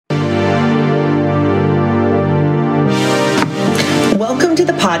Welcome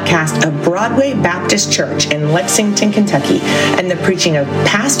to the podcast of Broadway Baptist Church in Lexington, Kentucky, and the preaching of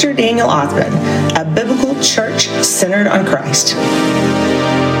Pastor Daniel Othman, a biblical church centered on Christ.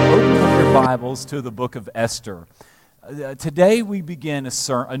 Open up your Bibles to the book of Esther. Today we begin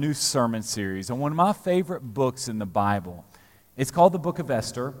a new sermon series on one of my favorite books in the Bible. It's called the Book of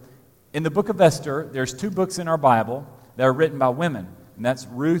Esther. In the Book of Esther, there's two books in our Bible that are written by women, and that's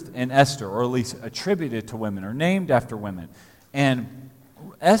Ruth and Esther, or at least attributed to women, or named after women. And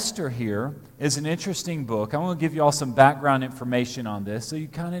Esther here is an interesting book. I want to give you all some background information on this so you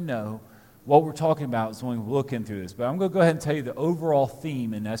kind of know what we're talking about as when we look into this. But I'm going to go ahead and tell you the overall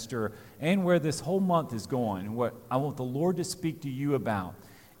theme in Esther and where this whole month is going and what I want the Lord to speak to you about.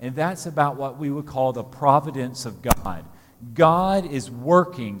 And that's about what we would call the providence of God. God is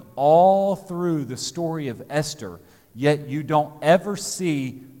working all through the story of Esther, yet you don't ever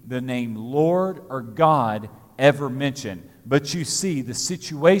see the name Lord or God ever mentioned. But you see the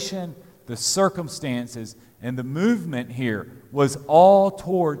situation, the circumstances, and the movement here was all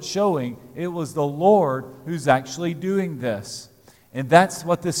toward showing it was the Lord who's actually doing this. And that's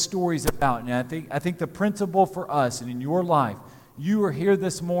what this story is about. And I think the principle for us and in your life, you are here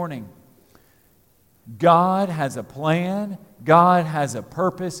this morning. God has a plan, God has a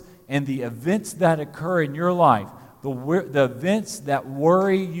purpose, and the events that occur in your life, the events that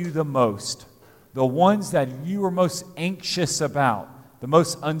worry you the most, the ones that you are most anxious about, the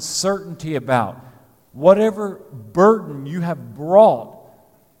most uncertainty about, whatever burden you have brought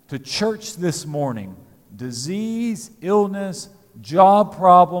to church this morning, disease, illness, job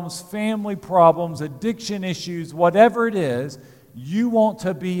problems, family problems, addiction issues, whatever it is, you want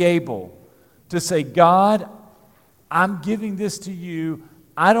to be able to say, God, I'm giving this to you.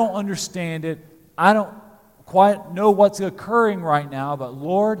 I don't understand it. I don't quite know what's occurring right now, but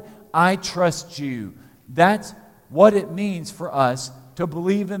Lord, I trust you. That's what it means for us to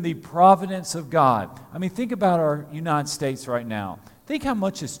believe in the providence of God. I mean, think about our United States right now. Think how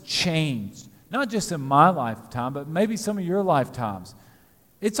much has changed, not just in my lifetime, but maybe some of your lifetimes.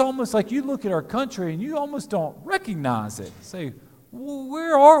 It's almost like you look at our country and you almost don't recognize it. Say,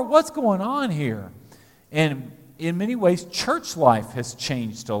 what's going on here? And in many ways, church life has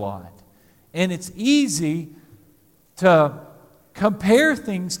changed a lot. And it's easy to compare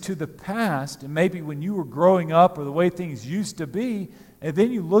things to the past, and maybe when you were growing up or the way things used to be, and then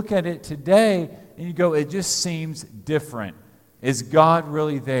you look at it today and you go, it just seems different. Is God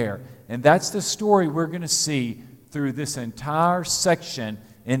really there? And that's the story we're going to see through this entire section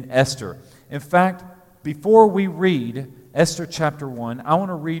in Esther. In fact, before we read Esther chapter 1, I want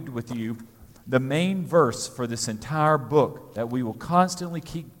to read with you the main verse for this entire book that we will constantly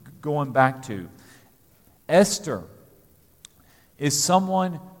keep going back to. Esther is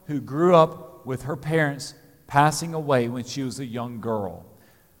someone who grew up with her parents passing away when she was a young girl.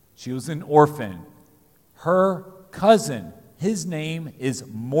 She was an orphan. Her cousin, his name is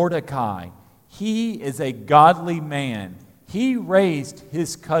Mordecai. He is a godly man. He raised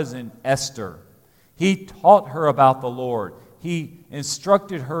his cousin Esther. He taught her about the Lord. He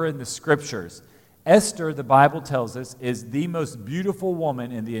instructed her in the scriptures. Esther, the Bible tells us, is the most beautiful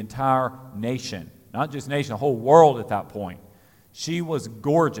woman in the entire nation. Not just nation, the whole world at that point. She was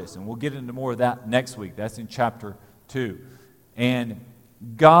gorgeous, and we'll get into more of that next week. That's in chapter 2. And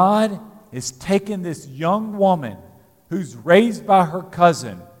God is taking this young woman who's raised by her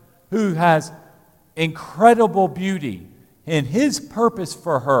cousin, who has incredible beauty, and his purpose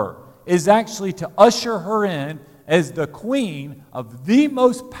for her is actually to usher her in as the queen of the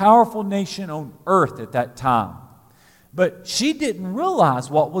most powerful nation on earth at that time. But she didn't realize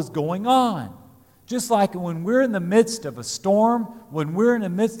what was going on. Just like when we're in the midst of a storm, when we're in the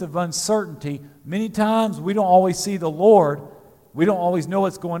midst of uncertainty, many times we don't always see the Lord. We don't always know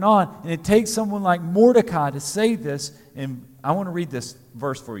what's going on. And it takes someone like Mordecai to say this. And I want to read this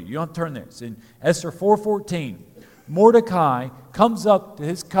verse for you. You don't turn there. It's in Esther 4:14. Mordecai comes up to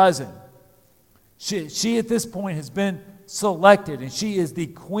his cousin. She at this point has been selected, and she is the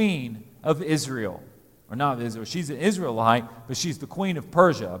queen of Israel. Or not of Israel. She's an Israelite, but she's the queen of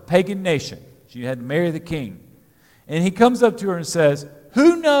Persia, a pagan nation. She had to marry the king. And he comes up to her and says,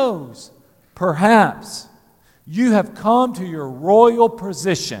 who knows, perhaps you have come to your royal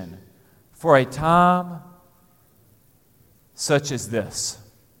position for a time such as this.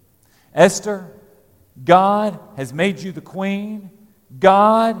 Esther, God has made you the queen.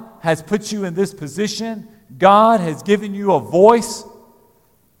 God has put you in this position. God has given you a voice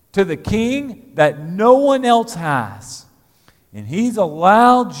to the king that no one else has. And he's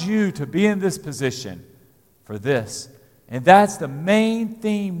allowed you to be in this position for this. And that's the main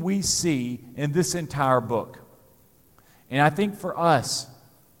theme we see in this entire book. And I think for us,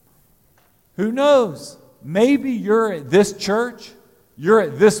 who knows? Maybe you're at this church, you're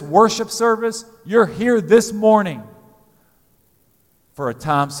at this worship service, you're here this morning for a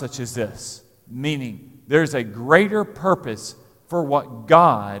time such as this. Meaning, there's a greater purpose for what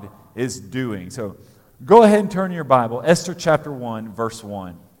God is doing. So, go ahead and turn your Bible, Esther chapter 1, verse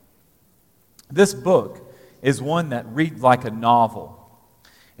 1. This book is one that reads like a novel.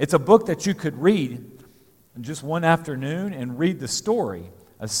 It's a book that you could read in just one afternoon and read the story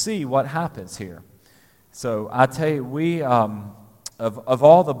and see what happens here. So I tell you, we of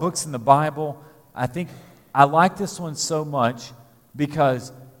all the books in the Bible, I think I like this one so much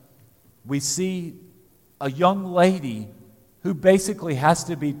because we see a young lady who basically has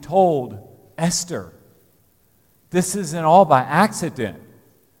to be told, Esther, this isn't all by accident.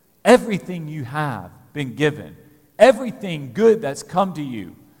 Everything you have been given, everything good that's come to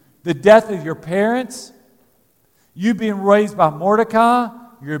you, the death of your parents, you being raised by Mordecai,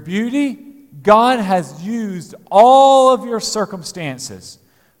 your beauty, God has used all of your circumstances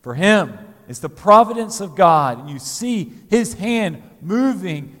for Him. It's the providence of God. And you see His hand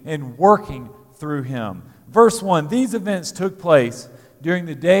moving and working through Him. Verse 1, these events took place during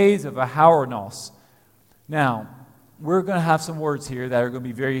the days of Ahasuerus. Now, we're going to have some words here that are going to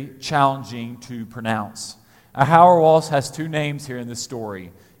be very challenging to pronounce. Ahasuerus has two names here in this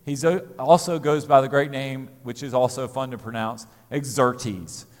story. He also goes by the great name, which is also fun to pronounce,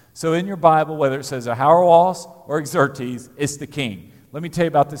 Xerxes. So in your Bible, whether it says Ahasuerus or Xerxes, it's the king. Let me tell you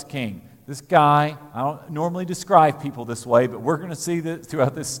about this king. This guy, I don't normally describe people this way, but we're going to see that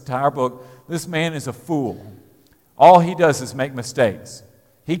throughout this entire book. This man is a fool. All he does is make mistakes.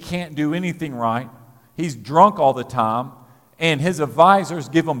 He can't do anything right. He's drunk all the time, and his advisors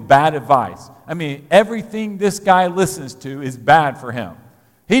give him bad advice. I mean, everything this guy listens to is bad for him.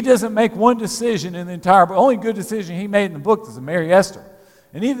 He doesn't make one decision in the entire book. The only good decision he made in the book was to marry Esther.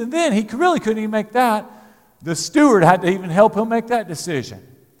 And even then, he really couldn't even make that. The steward had to even help him make that decision.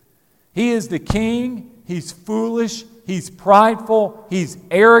 He is the king. He's foolish. He's prideful. He's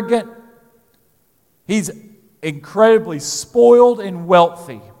arrogant. He's incredibly spoiled and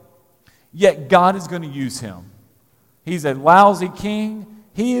wealthy. Yet God is going to use him. He's a lousy king.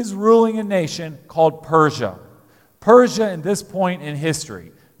 He is ruling a nation called Persia. Persia, at this point in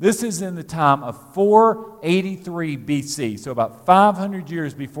history, this is in the time of 483 BC, so about 500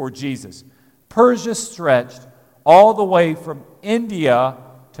 years before Jesus. Persia stretched all the way from India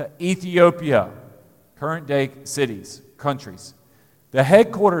to Ethiopia, current day cities, countries. The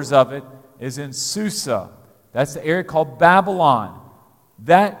headquarters of it is in Susa. That's the area called Babylon.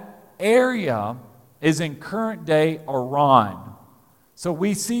 That area is in current day Iran. So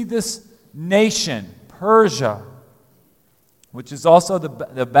we see this nation, Persia, which is also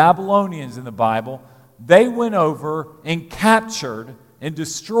the Babylonians in the Bible. They went over and captured and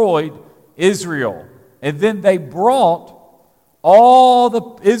destroyed Israel. And then they brought all the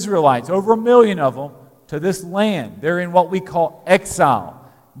Israelites, over 1 million of them, to this land. They're in what we call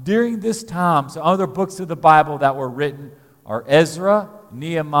exile. During this time, some other books of the Bible that were written are Ezra,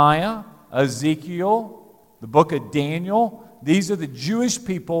 Nehemiah, Ezekiel, the book of Daniel. These are the Jewish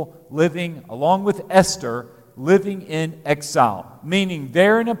people living, along with Esther, living in exile, meaning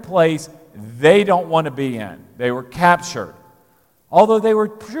they're in a place they don't want to be in. They were captured. Although they were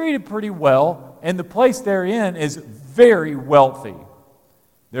treated pretty well, and the place they're in is very wealthy.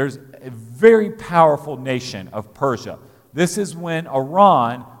 There's a very powerful nation of Persia. This is when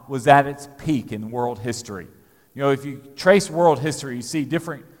Iran was at its peak in world history. You know, if you trace world history, you see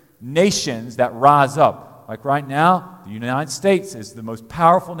different nations that rise up. Like right now, the United States is the most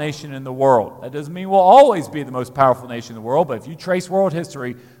powerful nation in the world. That doesn't mean we'll always be the most powerful nation in the world, but if you trace world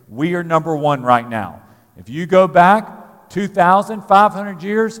history, we are number one right now. If you go back 2,500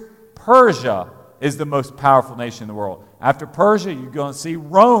 years, Persia is the most powerful nation in the world. After Persia, you're going to see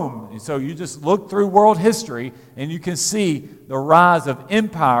Rome. And so you just look through world history and you can see the rise of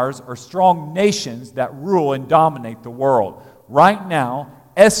empires or strong nations that rule and dominate the world. Right now,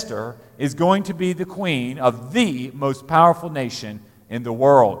 Esther is going to be the queen of the most powerful nation in the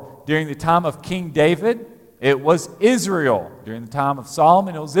world. During the time of King David, it was Israel. During the time of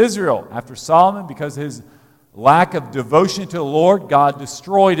Solomon, it was Israel. After Solomon, because of his lack of devotion to the Lord, God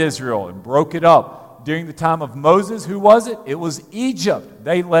destroyed Israel and broke it up. During the time of Moses, who was it? It was Egypt.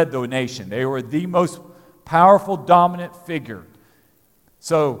 They led the nation. They were the most powerful, dominant figure.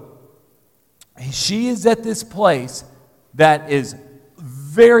 So she is at this place that is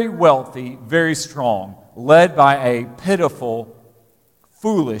very wealthy, very strong, led by a pitiful,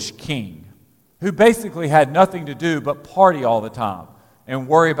 foolish king who basically had nothing to do but party all the time. and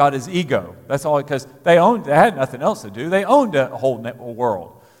worry about his ego. That's all, because they had nothing else to do. They owned a whole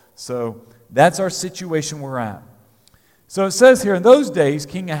world. So that's our situation we're at. So it says here, in those days,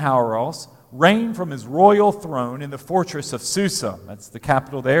 King Ahasuerus reigned from his royal throne in the fortress of Susa. That's the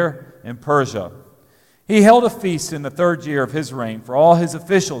capital there in Persia. He held a feast in the 3rd year of his reign for all his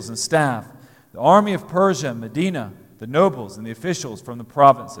officials and staff, the army of Persia and Medina, the nobles and the officials from the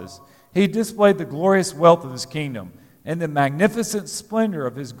provinces. He displayed the glorious wealth of his kingdom and the magnificent splendor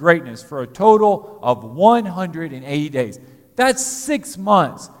of his greatness for a total of 180 days. That's 6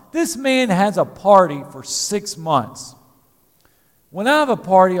 months. This man has a party for 6 months. When I have a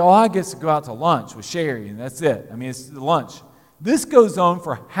party, all I get is to go out to lunch with Sherry, and that's it. I mean, it's lunch. This goes on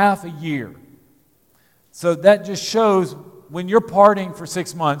for half a year. So that just shows when you're partying for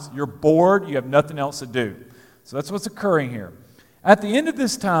 6 months, you're bored, you have nothing else to do. So that's what's occurring here. At the end of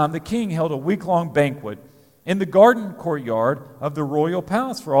this time, the king held a week-long banquet in the garden courtyard of the royal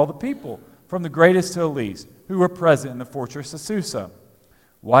palace for all the people, from the greatest to the least, who were present in the fortress of Susa.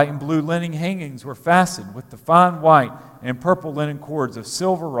 White and blue linen hangings were fastened with the fine white and purple linen cords of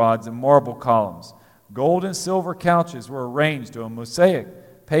silver rods and marble columns. Gold and silver couches were arranged on a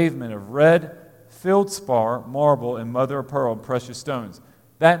mosaic pavement of red feldspar, marble, and mother of pearl and precious stones.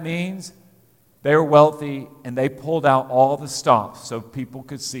 That means they were wealthy, and they pulled out all the stops so people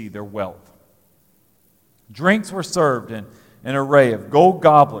could see their wealth. Drinks were served in an array of gold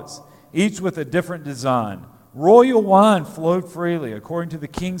goblets, each with a different design. Royal wine flowed freely according to the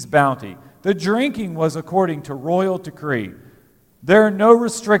king's bounty. The drinking was according to royal decree. There are no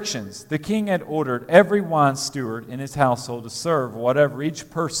restrictions. The king had ordered every wine steward in his household to serve whatever each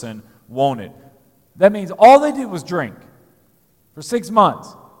person wanted. That means all they did was drink for 6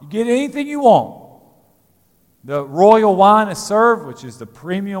 months. You get anything you want. The royal wine is served, which is the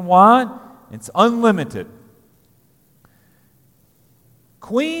premium wine. It's unlimited.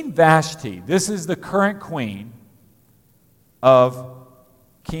 Queen Vashti, this is the current queen of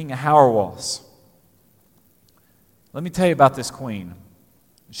King Ahasuerus. Let me tell you about this queen.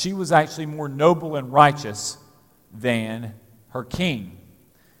 She was actually more noble and righteous than her king.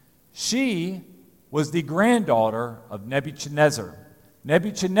 She was the granddaughter of Nebuchadnezzar.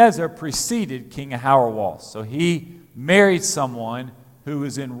 Nebuchadnezzar preceded King Ahasuerus, so he married someone who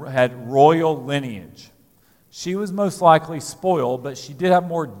had royal lineage. She was most likely spoiled, but she did have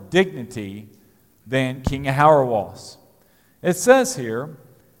more dignity than King Ahasuerus. It says here,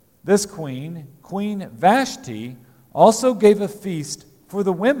 this queen, Queen Vashti, also gave a feast for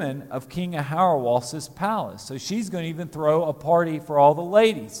the women of King Ahasuerus' palace. So she's going to even throw a party for all the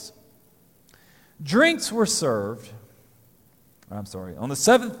ladies. Drinks were served, on the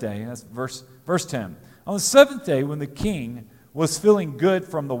 7th day, that's verse 10. On the 7th day, when the king was feeling good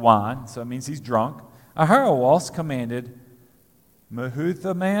from the wine, so it means he's drunk, Ahasuerus commanded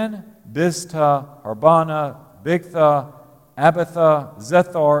Mehuthaman, Biztha, Harbana, Bigtha, Abitha,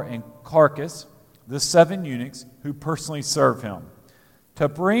 Zethar, and Carcass, the 7 eunuchs who personally served him, to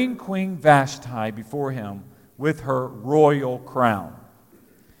bring Queen Vashti before him with her royal crown.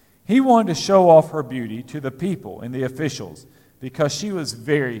 He wanted to show off her beauty to the people and the officials because she was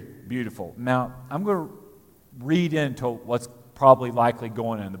very beautiful. Now, I'm going to read into what's probably likely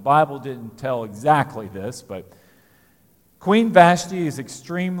going on. The Bible didn't tell exactly this, but Queen Vashti is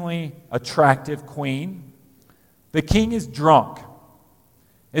extremely attractive queen. The king is drunk.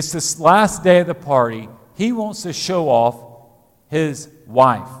 It's this last day of the party. He wants to show off his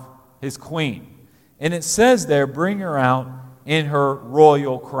wife, his queen. And it says there, bring her out in her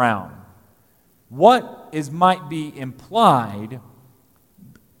royal crown. What might be implied,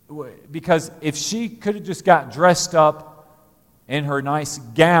 because if she could have just got dressed up in her nice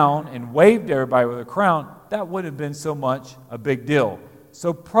gown and waved everybody with a crown, that wouldn't have been so much a big deal.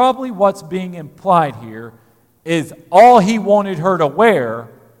 So probably what's being implied here is all he wanted her to wear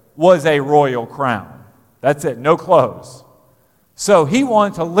was a royal crown. That's it, no clothes. So he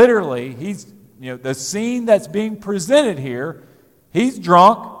wanted to literally, the scene that's being presented here, he's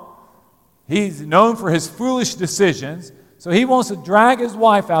drunk, he's known for his foolish decisions, so he wants to drag his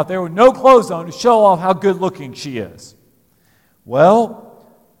wife out there with no clothes on to show off how good looking she is. Well,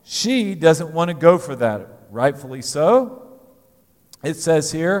 she doesn't want to go for that, rightfully so. It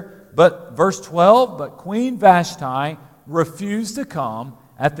says here, but verse 12, but Queen Vashti refused to come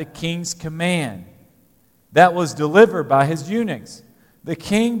at the king's command that was delivered by his eunuchs. The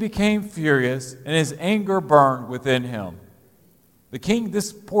king became furious, and his anger burned within him.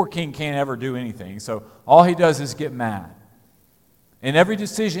 This poor king can't ever do anything, so all he does is get mad. And every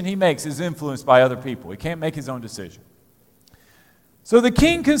decision he makes is influenced by other people. He can't make his own decision. So the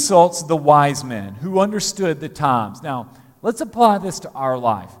king consults the wise men who understood the times. Now, Let's apply this to our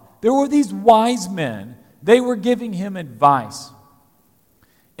life. There were these wise men. They were giving him advice.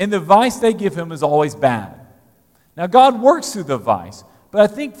 And the advice they give him is always bad. Now, God works through the advice. But I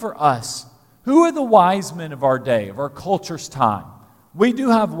think for us, who are the wise men of our day, of our culture's time? We do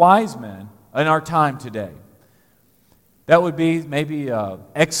have wise men in our time today. That would be maybe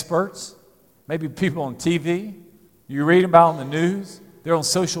experts, maybe people on TV. You read about on the news. They're on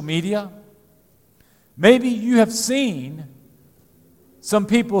social media. Maybe you have seen some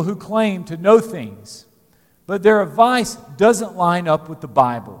people who claim to know things, but their advice doesn't line up with the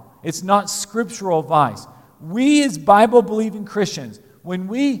Bible. It's not scriptural advice. We as Bible-believing Christians, when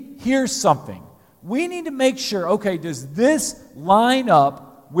we hear something, we need to make sure, okay, does this line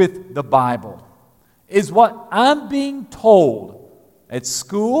up with the Bible? Is what I'm being told at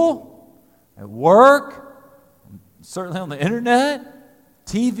school, at work, certainly on the internet,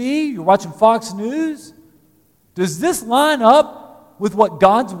 TV, you're watching Fox News, does this line up with what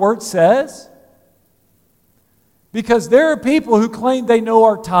God's Word says? Because there are people who claim they know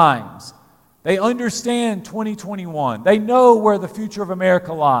our times. They understand 2021. They know where the future of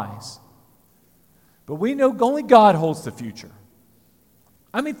America lies. But we know only God holds the future.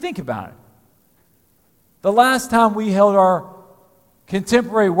 I mean, think about it. The last time we held our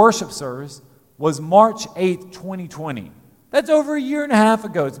contemporary worship service was March 8th, 2020. That's over a year and a half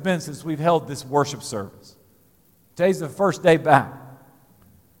ago it's been since we've held this worship service. Today's the first day back.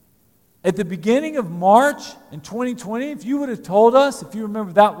 At the beginning of March in 2020, if you would have told us, if you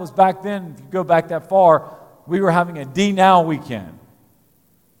remember that was back then, if you go back that far, we were having a D Now weekend.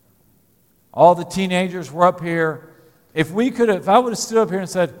 All the teenagers were up here. If I would have stood up here and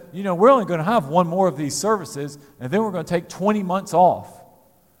said, you know, we're only going to have one more of these services, and then we're going to take 20 months off,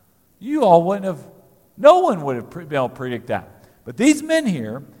 you all wouldn't have, no one would have been able to predict that. But these men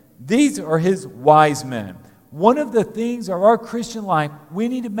here, these are his wise men. One of the things of our Christian life, we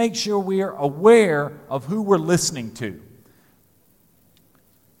need to make sure we are aware of who we're listening to.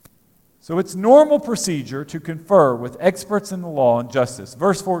 So it's normal procedure to confer with experts in the law and justice.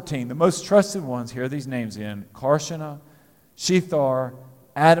 Verse 14, the most trusted ones, here are these names again: Karshena, Shethar,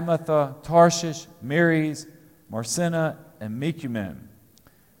 Adamatha, Tarshish, Meres, Marsena, and Mekumen.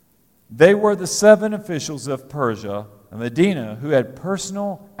 They were the 7 officials of Persia and Medina who had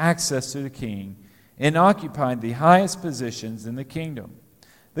personal access to the king and occupied the highest positions in the kingdom.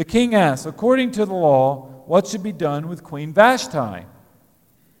 The king asked, according to the law, what should be done with Queen Vashti,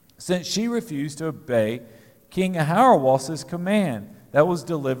 since she refused to obey King Ahasuerus' command that was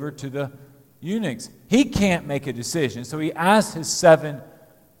delivered to the eunuchs. He can't make a decision, so he asked his 7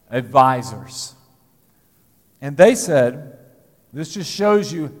 advisors. And they said, this just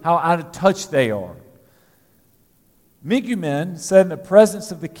shows you how out of touch they are. Mekumen said in the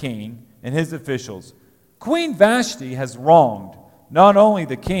presence of the king and his officials, Queen Vashti has wronged not only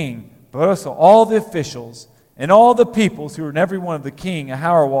the king, but also all the officials and all the peoples who are in every one of the king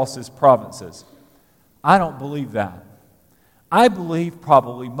Ahasuerus' provinces. I don't believe that. I believe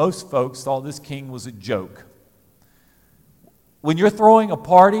probably most folks thought this king was a joke. When you're throwing a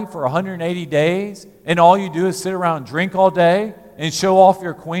party for 180 days and all you do is sit around and drink all day and show off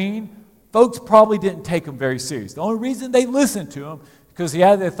your queen, folks probably didn't take him very serious. The only reason they listened to him because he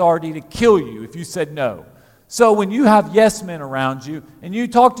had the authority to kill you if you said no. So when you have yes men around you and you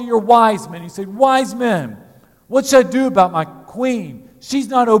talk to your wise men, you say, wise men, what should I do about my queen? She's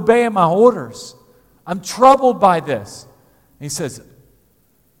not obeying my orders. I'm troubled by this. And he says,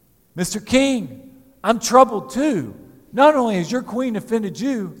 Mr. King, I'm troubled too. Not only has your queen offended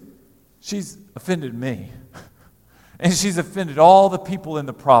you, she's offended me. And she's offended all the people in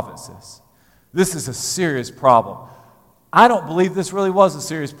the provinces. This is a serious problem. I don't believe this really was a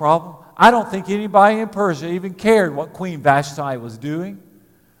serious problem. I don't think anybody in Persia even cared what Queen Vashti was doing.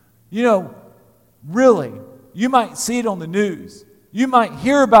 You know, really, you might see it on the news. You might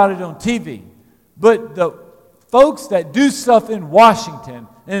hear about it on TV. But the folks that do stuff in Washington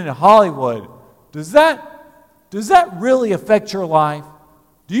and in Hollywood, does that really affect your life?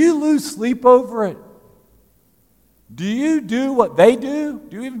 Do you lose sleep over it? Do you do what they do?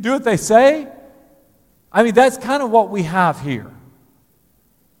 Do you even do what they say? I mean, that's kind of what we have here.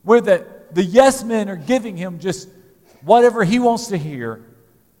 Where the yes men are giving him just whatever he wants to hear.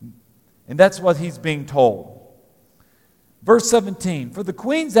 And that's what he's being told. Verse 17, for the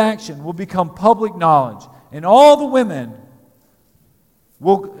queen's action will become public knowledge, and all the women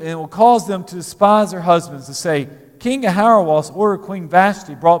will cause them to despise their husbands, to say, King Ahasuerus ordered Queen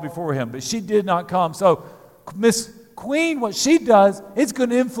Vashti brought before him, but she did not come. So Miss Queen, what she does, it's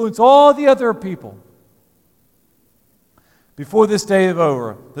going to influence all the other people. Before this day is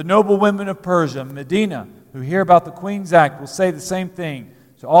over, the noble women of Persia, Medina, who hear about the Queen's Act will say the same thing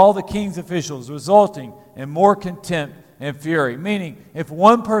to all the king's officials, resulting in more contempt and fury. Meaning, if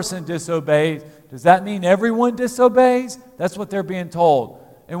one person disobeys, does that mean everyone disobeys? That's what they're being told.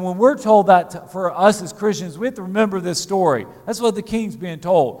 And when we're told that for us as Christians, we have to remember this story. That's what the king's being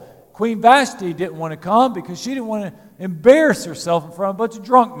told. Queen Vashti didn't want to come because she didn't want to embarrass herself in front of a bunch of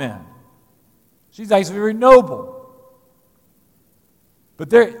drunk men. She's actually very noble. But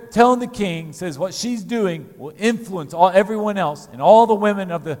they're telling the king, says what she's doing will influence everyone else, and all the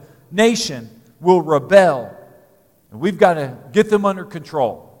women of the nation will rebel. And we've got to get them under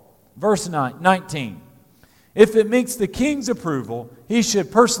control. Verse 19. If it meets the king's approval, he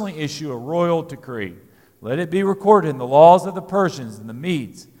should personally issue a royal decree. Let it be recorded in the laws of the Persians and the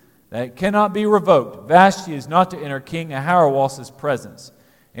Medes that it cannot be revoked. Vashti is not to enter King Ahasuerus' presence,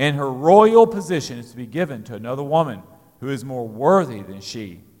 and her royal position is to be given to another woman who is more worthy than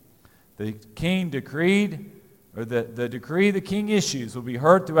she. The king decreed, or the decree the king issues will be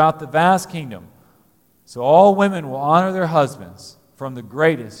heard throughout the vast kingdom. So all women will honor their husbands, from the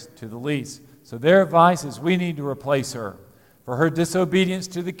greatest to the least. So their advice is we need to replace her. For her disobedience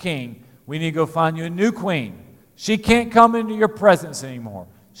to the king, we need to go find you a new queen. She can't come into your presence anymore.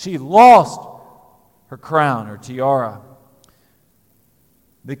 She lost her crown, her tiara.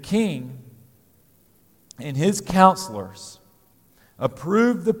 The king and his counselors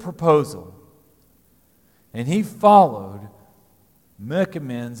approved the proposal, and he followed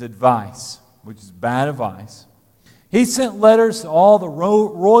Mehuman's advice, which is bad advice. He sent letters to all the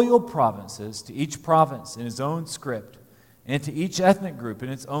royal provinces, to each province in his own script, and to each ethnic group in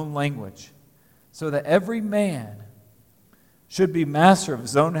its own language, so that every man should be master of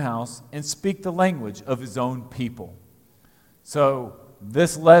his own house and speak the language of his own people. So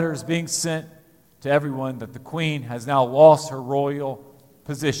this letter is being sent to everyone that the queen has now lost her royal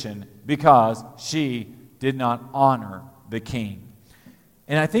position because she did not honor the king.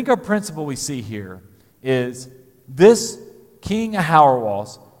 And I think our principle we see here is this King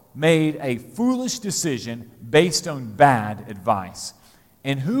Ahasuerus made a foolish decision based on bad advice.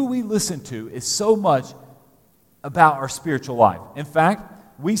 And who we listen to is so much about our spiritual life. In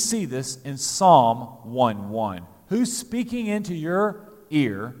fact, we see this in Psalm 1:1. Who's speaking into your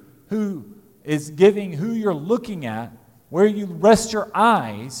ear, who is giving, who you're looking at, where you rest your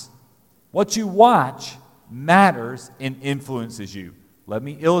eyes, what you watch matters and influences you. Let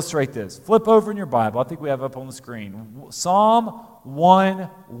me illustrate this. Flip over in your Bible. I think we have it up on the screen. Psalm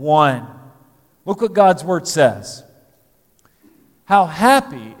 1:1. Look what God's word says. How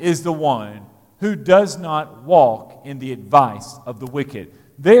happy is the one who does not walk in the advice of the wicked.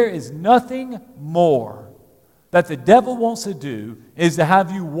 There is nothing more that the devil wants to do is to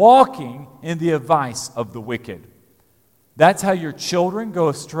have you walking in the advice of the wicked. That's how your children go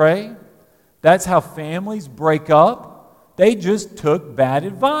astray. That's how families break up. They just took bad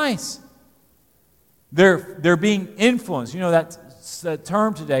advice. They're being influenced. You know, that's the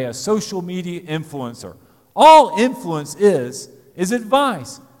term today, a social media influencer. All influence is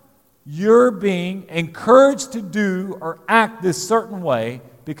advice. You're being encouraged to do or act this certain way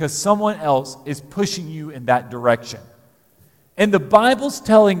because someone else is pushing you in that direction. And the Bible's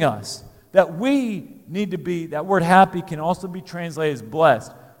telling us that we need to be, that word happy can also be translated as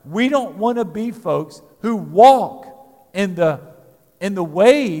blessed. We don't want to be folks who walk in the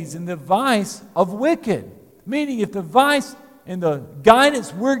ways and the advice of wicked. Meaning if the advice and the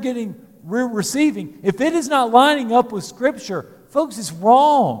guidance we're receiving, if it is not lining up with Scripture, folks, it's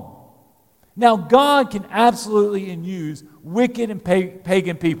wrong. Now, God can absolutely use wicked and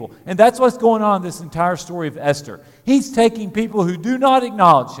pagan people. And that's what's going on in this entire story of Esther. He's taking people who do not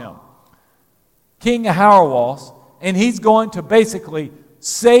acknowledge him, King Ahasuerus, and he's going to basically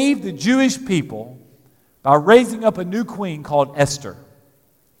save the Jewish people by raising up a new queen called Esther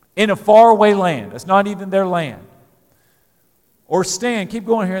in a faraway land. That's not even their land. Or stand, keep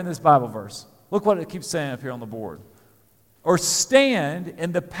going here in this Bible verse. Look what it keeps saying up here on the board. Or stand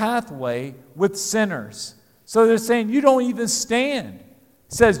in the pathway with sinners. So they're saying you don't even stand.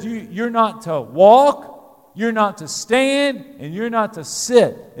 It says you're not to walk, you're not to stand, and you're not to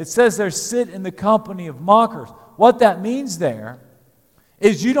sit. It says there, sit in the company of mockers. What that means there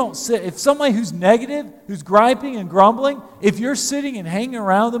is you don't sit. If somebody who's negative, who's griping and grumbling, if you're sitting and hanging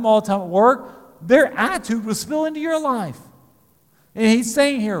around them all the time at work, their attitude will spill into your life. And he's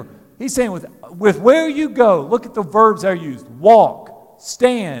saying here, with where you go, look at the verbs that are used. Walk,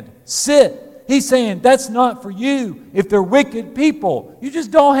 stand, sit. He's saying that's not for you if they're wicked people. You just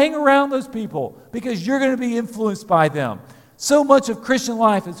don't hang around those people because you're going to be influenced by them. So much of Christian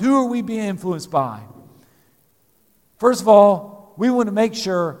life is who are we being influenced by? First of all, We want to make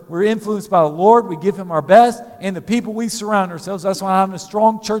sure we're influenced by the Lord. We give Him our best, and the people we surround ourselves. That's why having a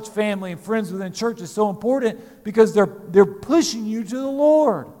strong church family and friends within church is so important, because they're pushing you to the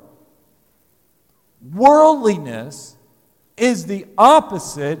Lord. Worldliness is the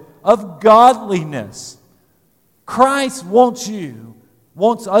opposite of godliness. Christ wants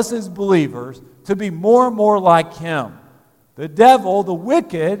us as believers to be more and more like Him. The devil, the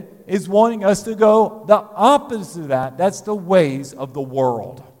wicked, is wanting us to go the opposite of that. That's the ways of the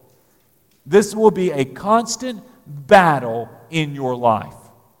world. This will be a constant battle in your life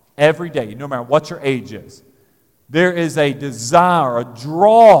every day, no matter what your age is. There is a desire, a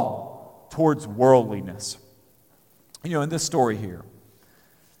draw towards worldliness. You know, in this story here,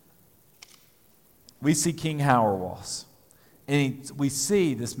 we see King Hauerwas, and we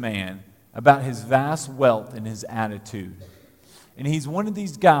see this man about his vast wealth and his attitude. And he's one of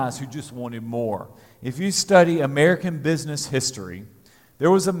these guys who just wanted more. If you study American business history, there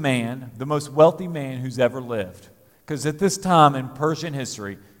was a man, the most wealthy man who's ever lived. Because at this time in Persian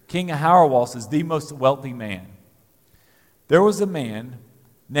history, King Hauerwas is the most wealthy man. There was a man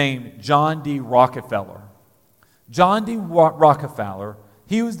named John D. Rockefeller. John D. Rockefeller,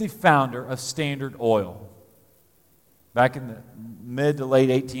 he was the founder of Standard Oil back in the mid to late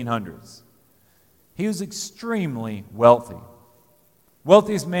 1800s. He was extremely wealthy.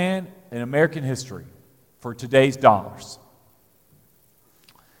 Wealthiest man in American history for today's dollars.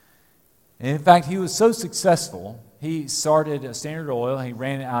 And in fact, he was so successful, he started Standard Oil. He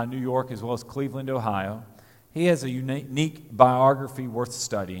ran it out of New York as well as Cleveland, Ohio. He has a unique biography worth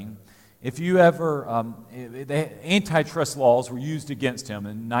studying. If you ever, antitrust laws were used against him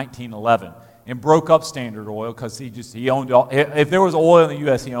in 1911 and broke up Standard Oil because he owned all. If there was oil in the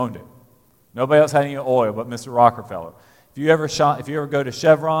U.S., he owned it. Nobody else had any oil but Mr. Rockefeller. If you ever go to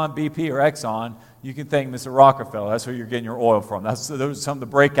Chevron, BP, or Exxon, you can thank Mr. Rockefeller. That's where you're getting your oil from. Those are some of the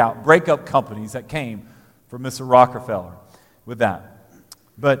breakup companies that came from Mr. Rockefeller with that.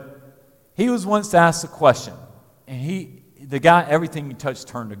 But he was once asked a question, and the guy, everything he touched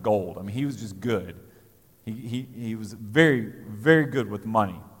turned to gold. I mean, he was just good. He was very, very good with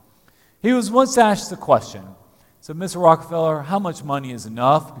money. He was once asked the question, so Mr. Rockefeller, how much money is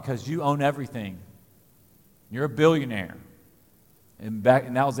enough? Because you own everything. You're a billionaire. And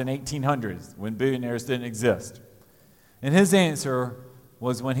that was in 1800s when billionaires didn't exist. And his answer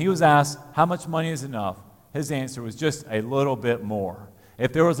was, when he was asked how much money is enough, his answer was just a little bit more.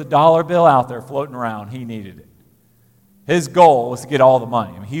 If there was a dollar bill out there floating around, he needed it. His goal was to get all the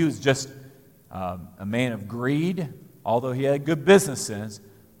money. I mean, he was just a man of greed, although he had good business sense,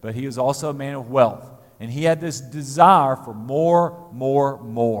 but he was also a man of wealth. And he had this desire for more, more,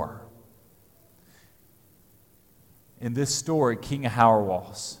 more. In this story, King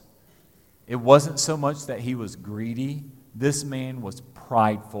Hauerwas, it wasn't so much that he was greedy. This man was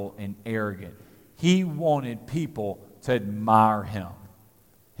prideful and arrogant. He wanted people to admire him.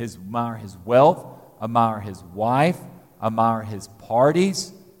 Admire his wealth, admire his wife, admire his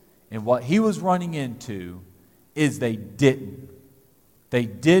parties. And what he was running into is they didn't. They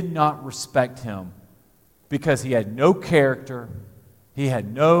did not respect him because he had no character. He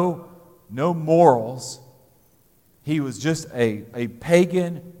had no morals. He was just a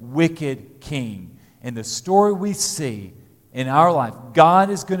pagan, wicked king. And the story we see in our life, God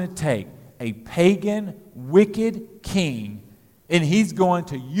is going to take a pagan, wicked king, and He's going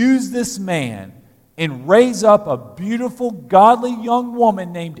to use this man and raise up a beautiful, godly young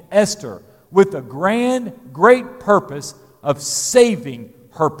woman named Esther with a grand, great purpose of saving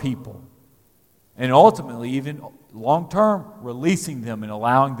her people. And ultimately, even long-term, releasing them and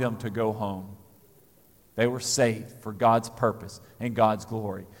allowing them to go home. They were saved for God's purpose and God's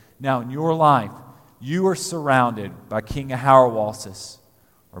glory. Now, in your life, you are surrounded by King Hauerwases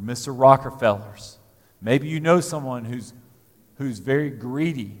or Mr. Rockefellers. Maybe you know someone who's very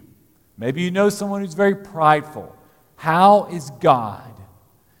greedy. Maybe you know someone who's very prideful. How is God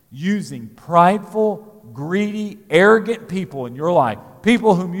using prideful, greedy, arrogant people in your life,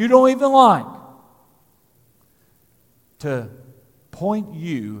 people whom you don't even like, to point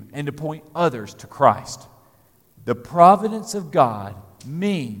you and to point others to Christ? The providence of God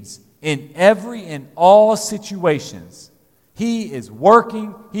means in every and all situations, He is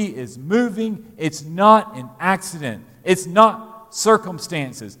working, He is moving. It's not an accident. It's not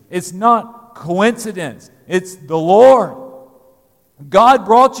circumstances. It's not coincidence. It's the Lord. God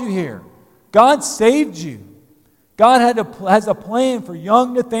brought you here. God saved you. God has a plan for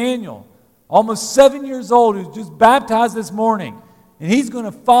young Nathaniel, almost 7 years old, who's just baptized this morning. And he's going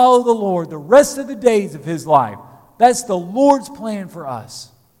to follow the Lord the rest of the days of his life. That's the Lord's plan for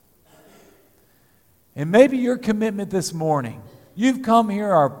us. And maybe your commitment this morning, You've come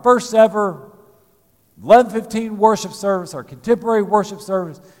here, our first ever 11:15 worship service, our contemporary worship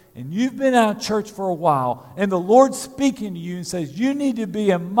service, and you've been out of church for a while, and the Lord's speaking to you and says, you need to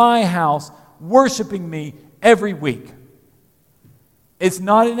be in my house worshiping me every week. It's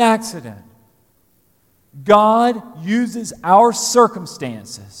not an accident. God uses our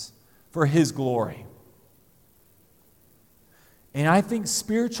circumstances for His glory. And I think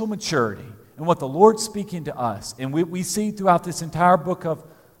spiritual maturity and what the Lord's speaking to us, and we see throughout this entire book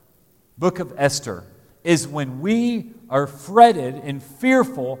of Esther, is when we are fretted and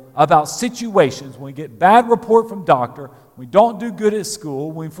fearful about situations, when we get bad report from doctor, we don't do good at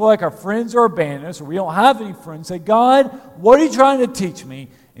school, when we feel like our friends are abandoning us, or we don't have any friends, say, God, what are you trying to teach me?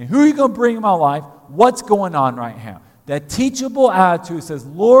 And who are you going to bring in my life? What's going on right now? That teachable attitude says,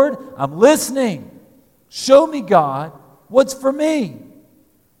 Lord, I'm listening. Show me, God, what's for me.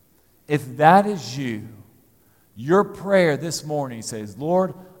 If that is you, your prayer this morning says,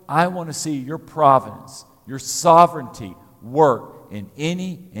 Lord, I want to see your providence, your sovereignty work in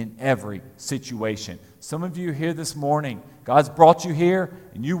any and every situation. Some of you here this morning, God's brought you here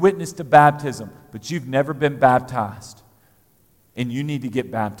and you witnessed a baptism, but you've never been baptized. And you need to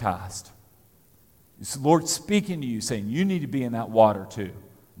get baptized. It's the Lord speaking to you, saying you need to be in that water too.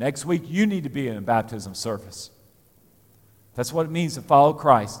 Next week, you need to be in a baptism service. That's what it means to follow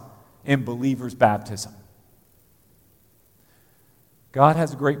Christ in believer's baptism. God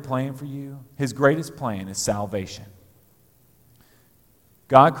has a great plan for you. His greatest plan is salvation.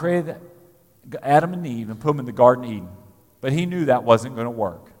 God created Adam and Eve and put them in the Garden of Eden, but He knew that wasn't going to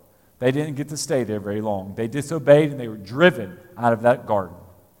work. They didn't get to stay there very long. They disobeyed and they were driven out of that garden.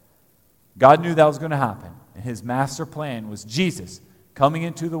 God knew that was going to happen, and His master plan was Jesus coming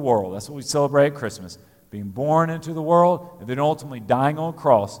into the world. That's what we celebrate at Christmas, being born into the world and then ultimately dying on a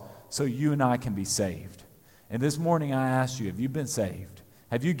cross so you and I can be saved. And this morning I ask you, have you been saved?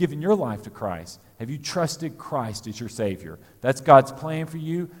 Have you given your life to Christ? Have you trusted Christ as your Savior? That's God's plan for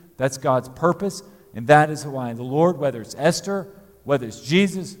you. That's God's purpose. And that is why the Lord, whether it's Esther, whether it's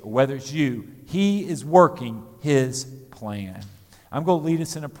Jesus, or whether it's you, He is working His plan. I'm going to lead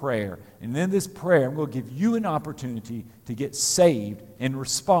us in a prayer. And in this prayer, I'm going to give you an opportunity to get saved and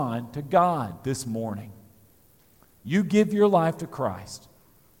respond to God this morning. You give your life to Christ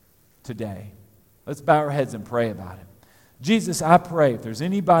today. Let's bow our heads and pray about it. Jesus, I pray if there's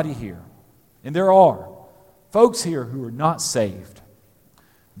anybody here, and there are folks here who are not saved,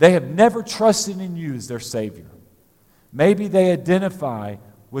 they have never trusted in you as their Savior. Maybe they identify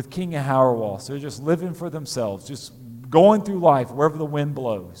with King Ahasuerus. They're just living for themselves, just going through life wherever the wind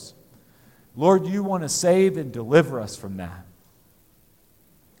blows. Lord, you want to save and deliver us from that.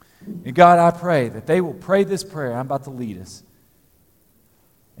 And God, I pray that they will pray this prayer I'm about to lead us,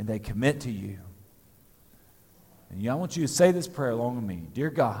 and they commit to you. And I want you to say this prayer along with me. Dear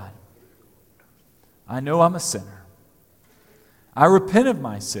God, I know I'm a sinner. I repent of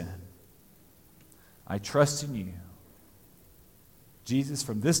my sin. I trust in you. Jesus,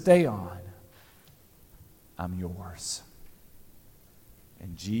 from this day on, I'm yours.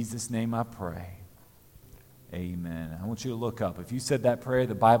 In Jesus' name I pray. Amen. I want you to look up. If you said that prayer,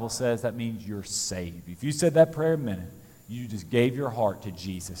 the Bible says that means you're saved. If you said that prayer a minute, you just gave your heart to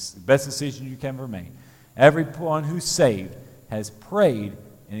Jesus. The best decision you can ever make. Everyone who's saved has prayed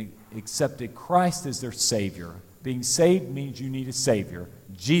and accepted Christ as their Savior. Being saved means you need a Savior.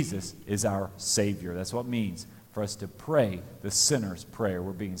 Jesus is our Savior. That's what it means for us to pray the sinner's prayer.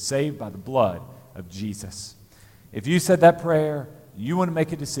 We're being saved by the blood of Jesus. If you said that prayer, you want to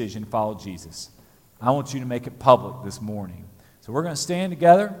make a decision to follow Jesus, I want you to make it public this morning. So we're going to stand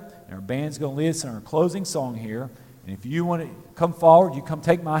together, and our band's going to lead us in our closing song here. And if you want to come forward, you come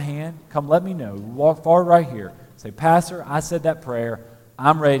take my hand, come let me know. Walk forward right here. Say, Pastor, I said that prayer.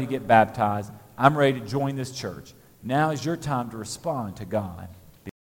 I'm ready to get baptized. I'm ready to join this church. Now is your time to respond to God.